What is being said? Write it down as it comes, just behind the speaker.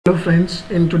Hello friends,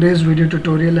 in today's video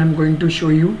tutorial I'm going to show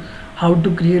you how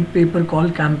to create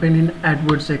pay-per-call campaign in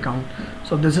AdWords account.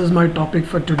 So this is my topic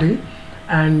for today,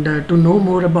 and to know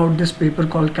more about this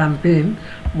pay-per-call campaign,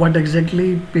 what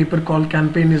exactly pay-per-call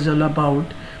campaign is all about.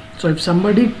 So if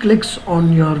somebody clicks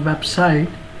on your website,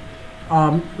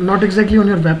 not exactly on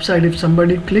your website, if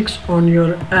somebody clicks on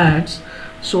your ads,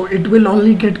 so it will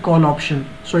only get call option,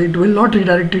 so it will not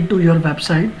redirect it to your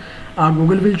website.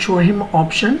 Google will show him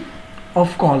option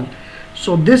of call,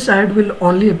 so this ad will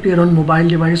only appear on mobile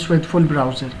device with full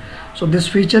browser. So this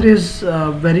feature is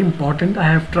very important. I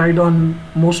have tried on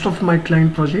most of my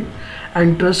client project,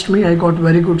 and trust me, I got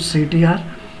very good CTR,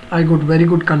 I got very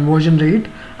good conversion rate.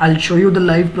 I'll show you the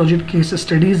live project case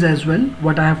studies as well,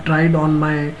 what I have tried on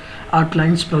my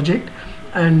client's project,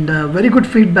 and very good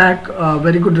feedback,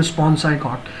 very good response I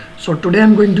got. So today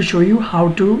I'm going to show you how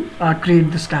to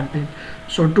create this campaign.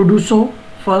 So to do so,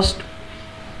 first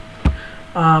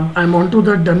I'm onto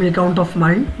the dummy account of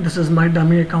mine. This is my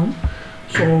dummy account.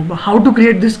 So how to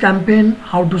create this campaign,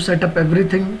 how to set up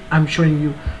everything, I'm showing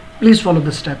you. Please follow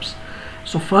the steps.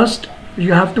 So first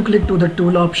you have to click to the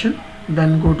tool option,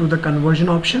 then go to the conversion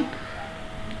option,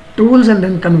 tools, and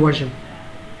then conversion.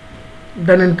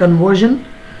 Then in conversion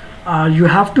you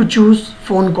have to choose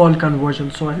phone call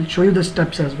conversion. So I'll show you the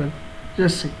steps as well.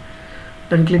 Just see.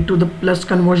 Then click to the plus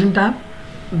conversion tab.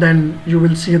 Then you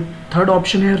will see a third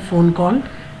option here, phone call.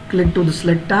 Click to the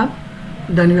select tab.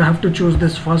 Then you have to choose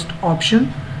this first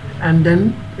option, and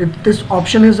then if this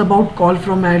option is about call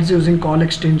from ads using call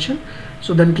extension,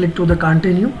 so then click to the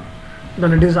continue.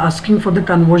 Then it is asking for the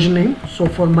conversion name. So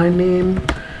for my name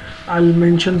I'll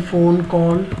mention phone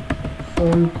call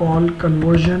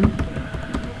conversion,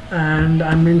 and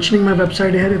I'm mentioning my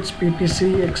website here. It's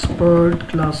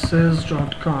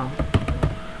ppcexpertclasses.com.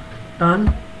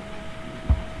 Done.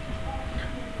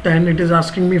 Then it is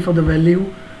asking me for the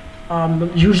value.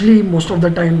 Usually most of the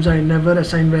times I never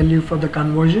assign value for the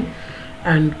conversion.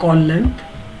 And call length,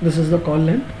 this is the call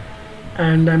length,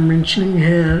 and I'm mentioning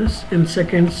here in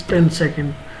seconds, 10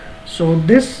 seconds. So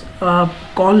this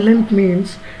call length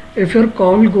means if your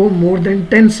call go more than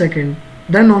 10 seconds,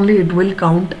 then only it will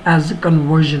count as a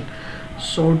conversion.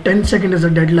 So 10 seconds is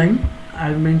a deadline.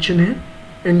 I'll mention here.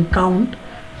 In count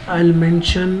I'll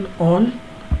mention all.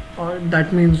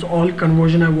 That means all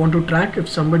conversion I want to track if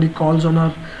somebody calls on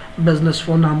our business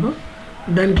phone number.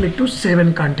 Then click to save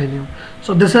and continue.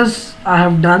 So this is I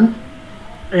have done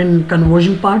in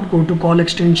conversion part. Go to call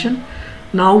extension.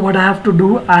 Now what I have to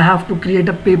do, I have to create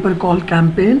a pay-per-call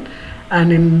campaign,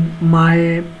 and in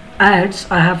my ads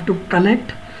I have to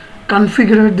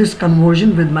configure this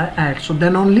conversion with my ad, so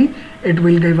then only it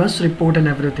will give us report and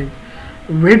everything.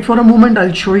 Wait for a moment,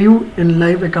 I'll show you in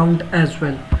live account as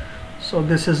well. So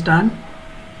this is done.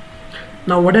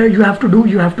 Now what you have to do,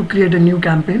 you have to create a new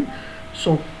campaign.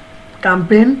 So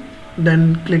campaign,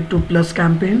 then click to plus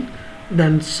campaign,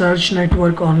 then search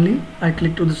network only. I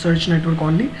click to the search network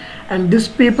only, and this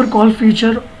pay-per-call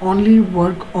feature only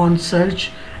work on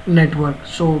search network.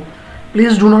 So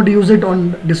please do not use it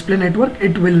on display network,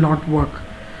 it will not work.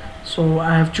 So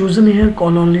I have chosen here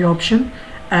call only option,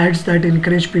 ads that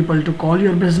encourage people to call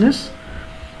your business.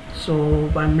 So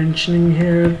I'm mentioning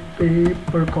here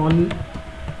pay-per-call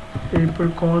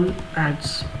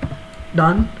ads.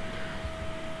 Done.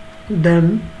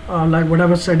 Then like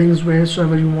whatever settings,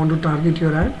 wheresoever you want to target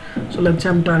your ad. So let's say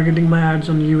I'm targeting my ads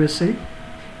on USA.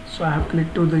 So I have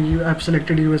clicked to the I've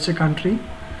selected USA country.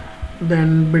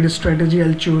 Then bid strategy,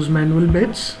 I'll choose manual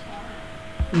bids.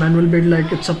 Manual bid,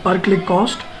 like it's a per click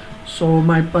cost. So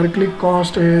my per click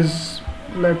cost is,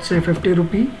 let's say, 50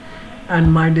 rupee,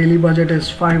 and my daily budget is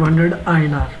 500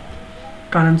 INR.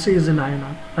 Currency is in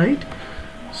INR, right?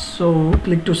 So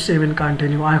click to save and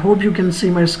continue. I hope you can see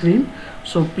my screen.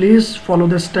 So please follow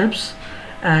the steps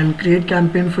and create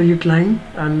campaign for your client.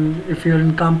 And if you're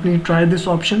in company, try this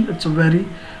option. It's a very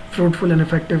fruitful and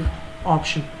effective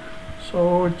option.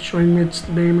 So it's showing me its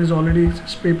name is already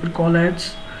pay-per-call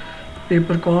ads,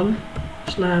 pay-per-call /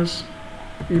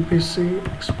 PPC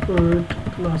expert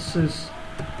classes.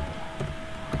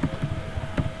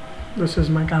 This is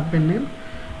my campaign name,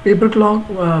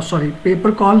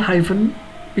 pay-per-call hyphen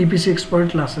PPC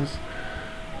expert classes.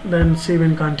 Then save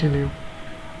and continue.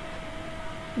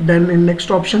 Then in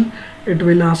next option it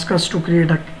will ask us to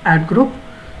create an ad group.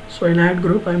 So in ad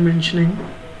group I'm mentioning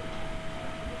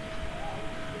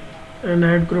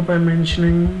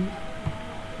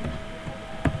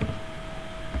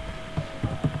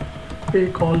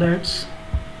pay call ads.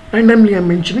 Randomly I'm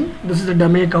mentioning, this is a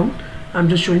dummy account, I'm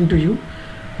just showing to you.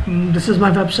 This is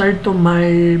my website, so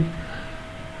my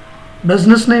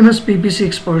Business name is PPC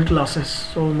Expert Classes.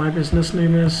 So my business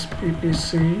name is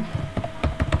PPC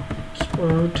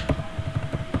Expert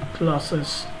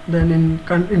Classes. Then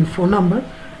in phone number,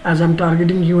 as I'm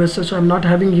targeting USA, so I'm not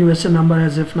having USA number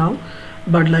as if now,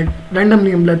 but like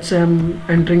randomly, let's say I'm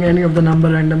entering any of the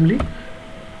number randomly.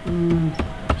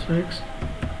 6.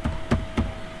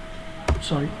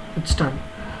 Sorry, it's done.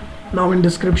 Now in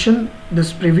description,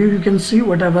 this preview, you can see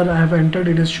whatever I have entered,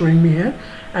 it is showing me here,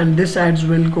 and this ads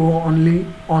will go only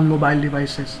on mobile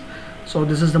devices. So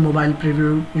this is the mobile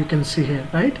preview you can see here,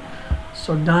 right?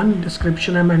 So done.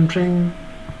 Description, I'm entering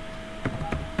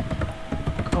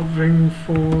covering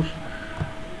for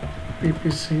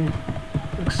PPC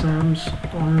exams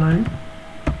online.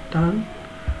 Done.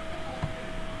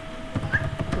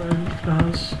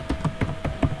 Class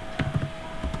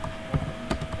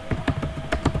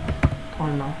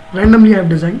on now. Randomly I have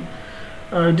designed.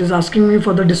 It is asking me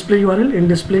for the display URL. In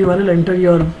display URL, enter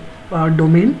your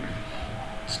domain.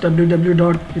 It's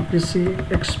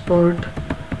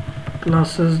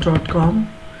www.ppcexpertclasses.com.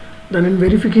 Then in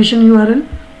verification URL,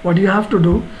 what you have to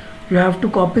do, you have to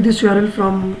copy this URL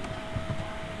from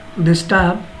this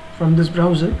tab, from this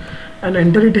browser, and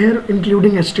enter it here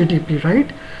including HTTP,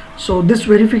 right? So this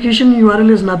verification URL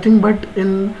is nothing but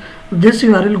in this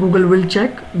URL Google will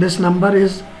check this number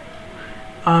is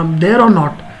there or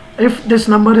not. If this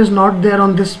number is not there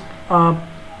on this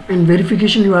in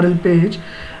verification URL page,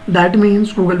 that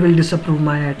means Google will disapprove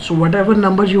my ad. So whatever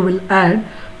number you will add,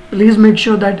 please make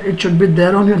sure that it should be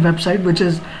there on your website, which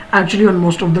is actually on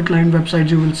most of the client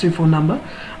websites you will see phone number,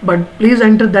 but please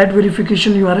enter that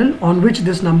verification URL on which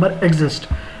this number exists,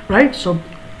 right? So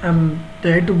I'm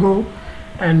there to go,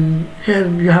 and here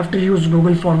you have to use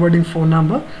Google forwarding phone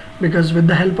number, because with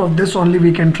the help of this only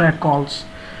we can track calls.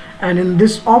 And in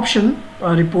this option,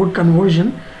 report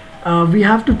conversion, we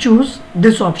have to choose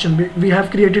this option. We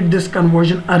have created this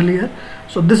conversion earlier,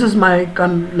 so this is my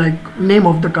name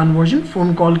of the conversion,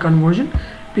 phone call conversion,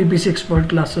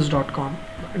 ppcexpertclasses.com.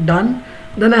 Done.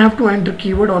 Then I have to enter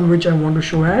keyword on which I want to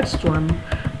show ads, so I'm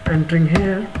entering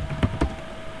here.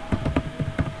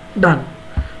 Done.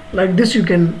 Like this you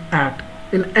can add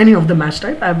in any of the match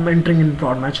type. I'm entering in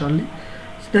broad match only.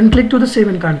 Then click to the save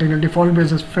and continue. Default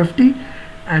base is 50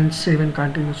 and save and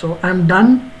continue. So I'm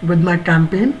done with my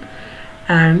campaign,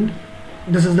 and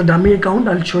this is the dummy account.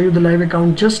 I'll show you the live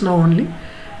account just now only.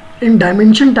 In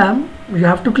dimension tab, you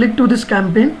have to click to this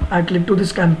campaign. I click to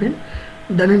this campaign.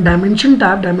 Then in dimension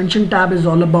tab is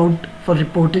all about for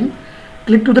reporting.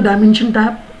 Click to the dimension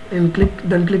tab and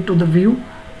then click to the view,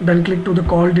 then click to the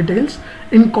call details.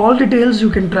 In call details, you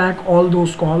can track all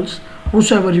those calls,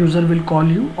 whosoever user will call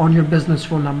you on your business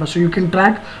phone number. So you can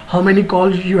track how many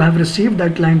calls you have received,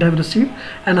 that client have received,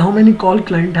 and how many call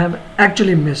client have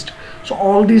actually missed. So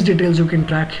all these details you can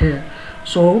track here.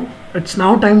 So it's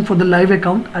now time for the live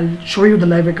account. I'll show you the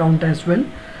live account as well.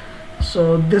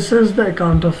 So this is the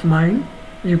account of mine.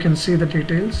 You can see the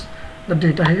details, the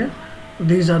data here.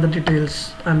 These are the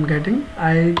details I'm getting.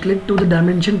 I click to the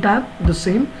dimension tab, the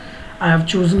same. I have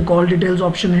chosen call details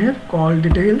option here, call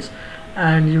details,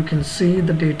 and you can see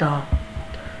the data.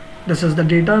 This is the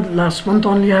data. Last month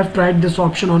only I have tried this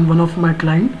option on one of my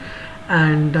client,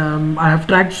 and I have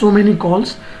tracked so many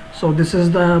calls. So this is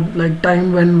the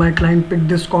time when my client picked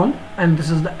this call, and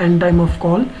this is the end time of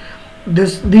call.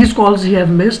 These calls he have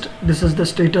missed. This is the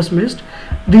status missed.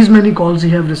 These many calls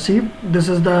he have received. This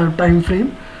is the time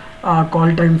frame,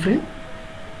 call time frame,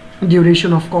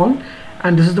 duration of call,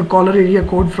 and this is the caller area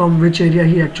code from which area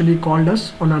he actually called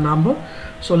us on a number.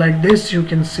 So like this you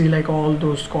can see all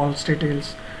those calls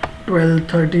details, 12,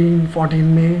 13,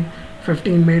 14 May,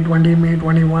 15 May, 20 May,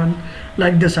 21,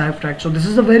 like this I have tracked. So this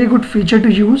is a very good feature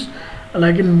to use.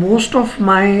 Like in most of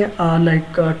my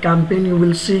campaign, you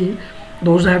will see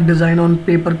those I have designed on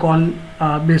paper call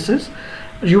basis.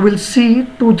 You will see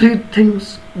 2-3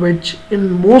 things which in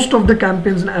most of the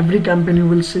campaigns, in every campaign you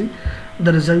will see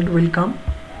the result will come.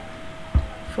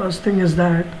 First thing is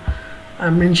that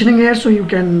I'm mentioning here so you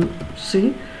can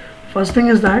see. First thing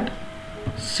is that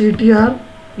CTR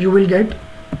you will get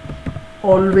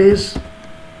always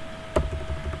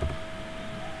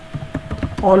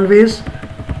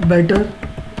better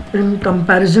in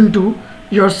comparison to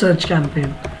your search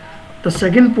campaign. The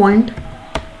second point,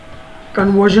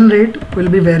 conversion rate will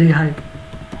be very high.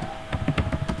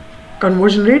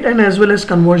 Conversion rate and as well as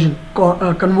conversion.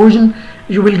 Conversion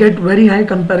you will get very high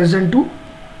comparison to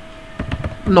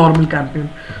normal campaign.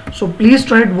 So please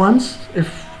try it once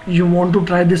if you want to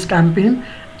try this campaign.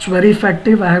 It's very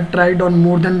effective. I have tried on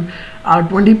more than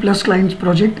 20 plus clients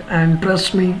project, and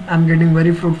trust me, I'm getting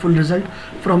very fruitful result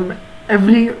from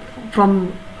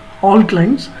all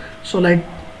clients. So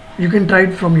you can try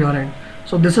it from your end.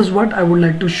 So this is what I would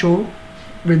like to show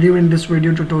with you in this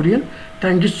video tutorial.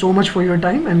 Thank you so much for your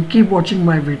time, and keep watching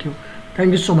my video.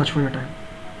 Thank you so much for your time.